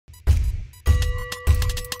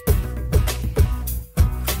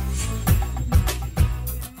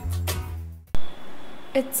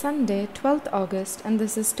It's Sunday, 12th August, and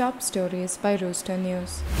this is Top Stories by ROOSTER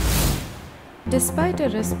News. Despite a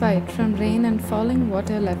respite from rain and falling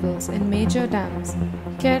water levels in major dams,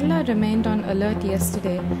 Kerala remained on alert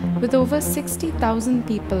yesterday with over 60,000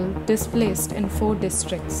 people displaced in 4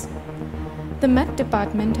 districts. The Met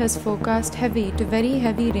Department has forecast heavy to very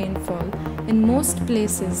heavy rainfall in most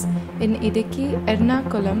places in Idukki,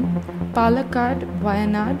 Ernakulam, Palakkad,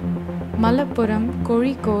 Wayanad, Malappuram,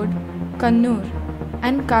 Kozhikode, Kannur,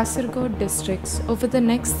 and Kasaragod districts over the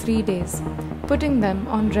next 3 days, putting them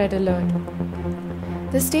on red alert.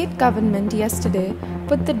 The state government yesterday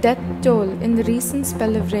put the death toll in the recent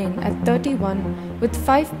spell of rain at 31, with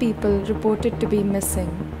 5 people reported to be missing.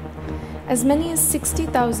 As many as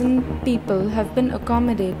 60,000 people have been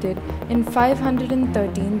accommodated in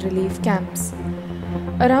 513 relief camps.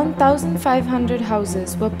 Around 1,500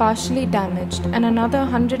 houses were partially damaged and another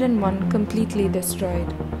 101 completely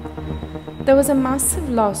destroyed. There was a massive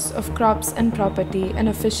loss of crops and property, an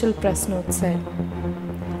official press note said.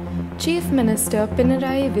 Chief Minister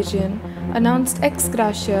Pinarayi Vijayan announced ex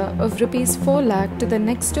gratia of Rs 4 lakh to the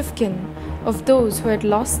next of kin of those who had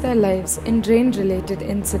lost their lives in rain-related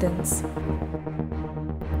incidents.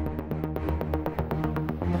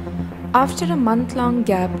 After a month-long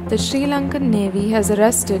gap, the Sri Lankan Navy has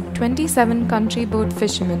arrested 27 country boat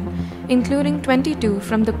fishermen, including 22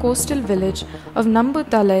 from the coastal village of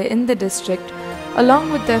Nambuthalai in the district,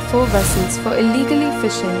 along with their 4 vessels for illegally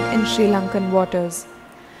fishing in Sri Lankan waters.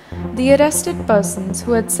 The arrested persons,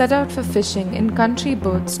 who had set out for fishing in country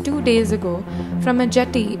boats 2 days ago from a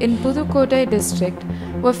jetty in Pudukkottai district,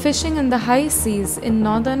 were fishing in the high seas in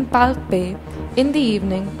northern Palk Bay in the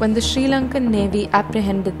evening when the Sri Lankan Navy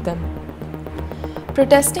apprehended them.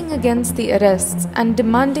 Protesting against the arrests and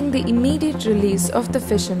demanding the immediate release of the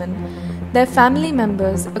fishermen, their family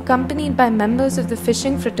members, accompanied by members of the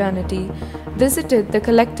fishing fraternity, visited the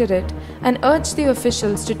collectorate and urged the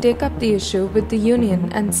officials to take up the issue with the union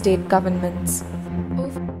and state governments.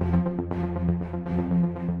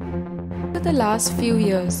 Over the last few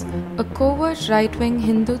years, a covert right-wing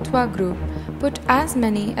Hindutva group put as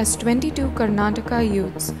many as 22 Karnataka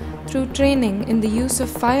youths through training in the use of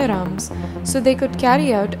firearms so they could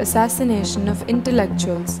carry out assassination of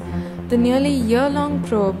intellectuals. The nearly year-long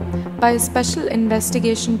probe by a Special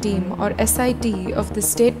Investigation Team or SIT of the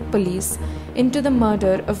State Police into the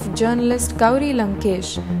murder of journalist Gauri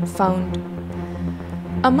Lankesh found.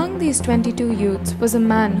 Among these 22 youths was a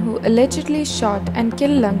man who allegedly shot and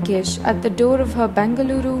killed Lankesh at the door of her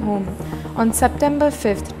Bengaluru home on September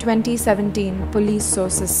 5, 2017, police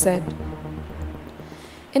sources said.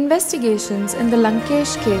 Investigations in the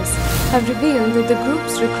Lankesh case have revealed that the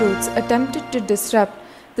group's recruits attempted to disrupt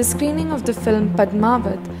the screening of the film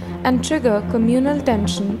Padmavat and trigger communal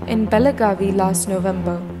tension in Belagavi last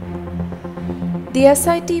November. The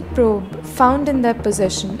SIT probe found in their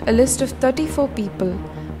possession a list of 34 people,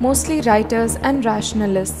 mostly writers and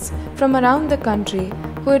rationalists from around the country,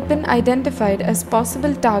 who had been identified as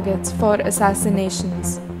possible targets for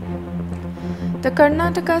assassinations. The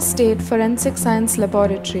Karnataka State Forensic Science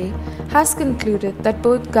Laboratory has concluded that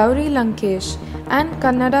both Gauri Lankesh and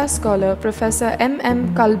Kannada scholar Professor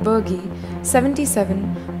M.M. Kalburgi,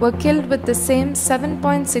 77, were killed with the same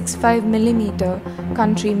 7.65mm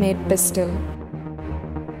country-made pistol.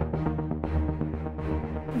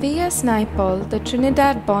 V.S. Naipaul, the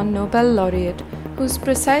Trinidad-born Nobel laureate, whose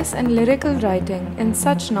precise and lyrical writing in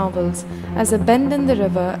such novels as A Bend in the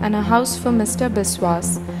River and A House for Mr.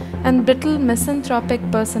 Biswas, and brittle misanthropic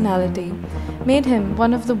personality made him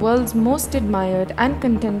one of the world's most admired and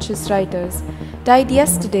contentious writers, died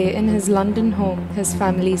yesterday in his London home, his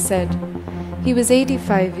family said. He was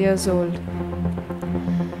 85 years old.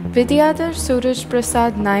 Vidyadhar Suraj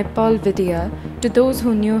Prasad Naipaul Vidya, to those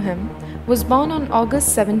who knew him, was born on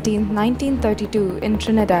August 17, 1932 in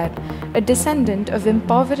Trinidad, a descendant of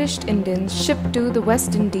impoverished Indians shipped to the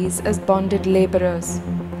West Indies as bonded labourers.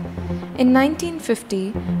 In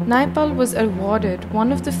 1950, Naipaul was awarded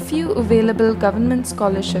one of the few available government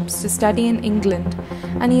scholarships to study in England,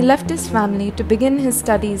 and he left his family to begin his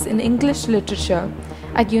studies in English literature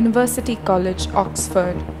at University College,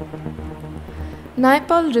 Oxford.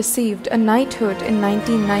 Naipaul received a knighthood in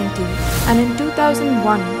 1990 and in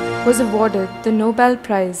 2001 was awarded the Nobel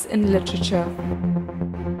Prize in Literature.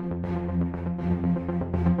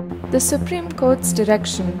 The Supreme Court's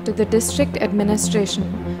direction to the district administration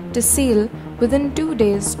to seal within 2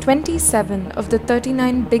 days 27 of the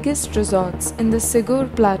 39 biggest resorts in the Sigur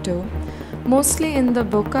Plateau, mostly in the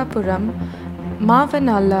Bokkapuram,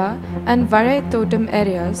 Mavanala and Varai Totem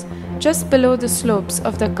areas just below the slopes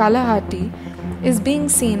of the Kalahati, is being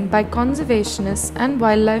seen by conservationists and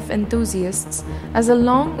wildlife enthusiasts as a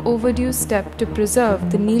long overdue step to preserve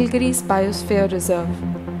the Nilgiris Biosphere Reserve.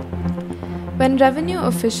 When revenue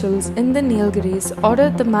officials in the Nilgiris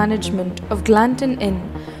ordered the management of Glanton Inn,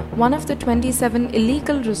 one of the 27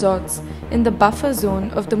 illegal resorts in the buffer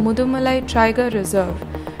zone of the Mudumalai Tiger Reserve,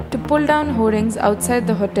 to pull down hoardings outside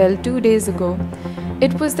the hotel 2 days ago,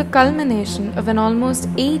 it was the culmination of an almost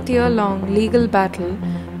 8-year-long legal battle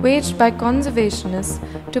waged by conservationists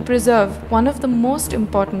to preserve one of the most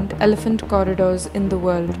important elephant corridors in the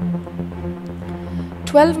world.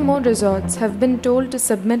 12 more resorts have been told to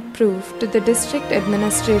submit proof to the district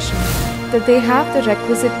administration that they have the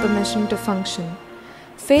requisite permission to function.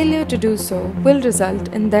 Failure to do so will result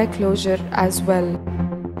in their closure as well.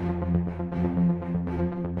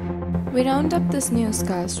 We round up this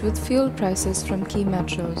newscast with fuel prices from key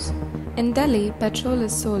metros. In Delhi, petrol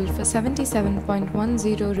is sold for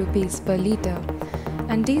 77.10 rupees per litre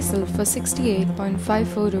and diesel for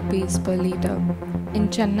 68.54 rupees per litre. In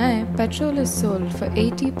Chennai, petrol is sold for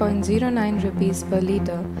 80.09 rupees per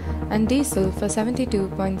litre and diesel for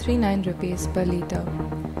 72.39 rupees per litre.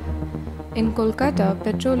 In Kolkata,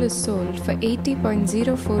 petrol is sold for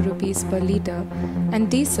 80.04 rupees per litre and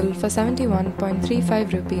diesel for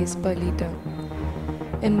 71.35 rupees per litre.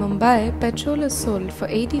 In Mumbai, petrol is sold for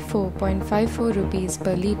 84.54 rupees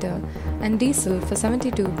per litre and diesel for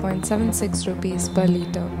 72.76 rupees per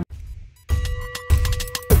litre.